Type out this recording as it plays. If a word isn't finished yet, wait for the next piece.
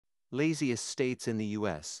Laziest states in the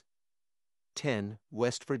U.S. 10.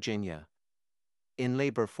 West Virginia. In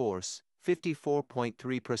labor force,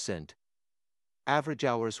 54.3%. Average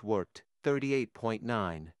hours worked,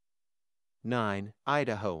 38.9. 9.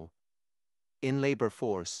 Idaho. In labor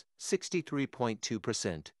force,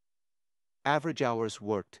 63.2%. Average hours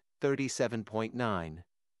worked, 37.9.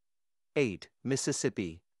 8.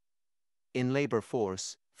 Mississippi. In labor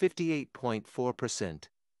force, 58.4%.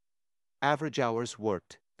 Average hours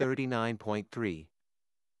worked, 39.3.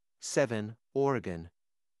 7. Oregon.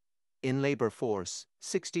 In labor force,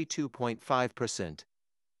 62.5%.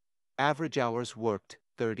 Average hours worked,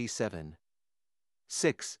 37.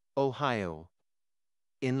 6. Ohio.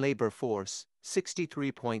 In labor force,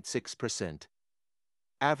 63.6%.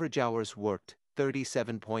 Average hours worked,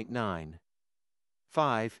 37.9.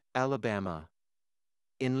 5. Alabama.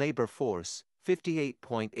 In labor force,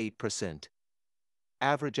 58.8%.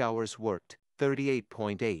 Average hours worked,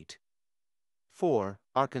 38.8. 4.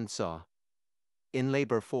 Arkansas. In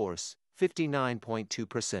labor force,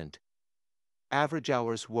 59.2%. Average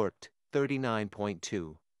hours worked,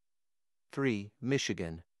 39.2. 3.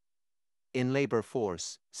 Michigan. In labor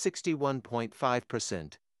force,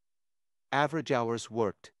 61.5%. Average hours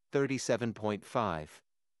worked, 37.5.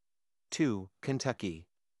 2. Kentucky.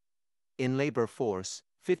 In labor force,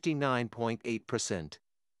 59.8%.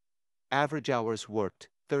 Average hours worked,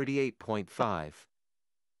 38.5.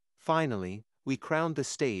 Finally, we crowned the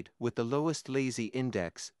state with the lowest lazy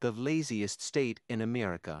index, the laziest state in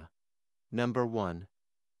America. Number 1.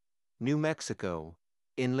 New Mexico.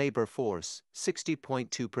 In labor force,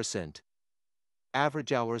 60.2%.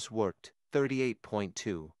 Average hours worked,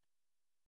 38.2.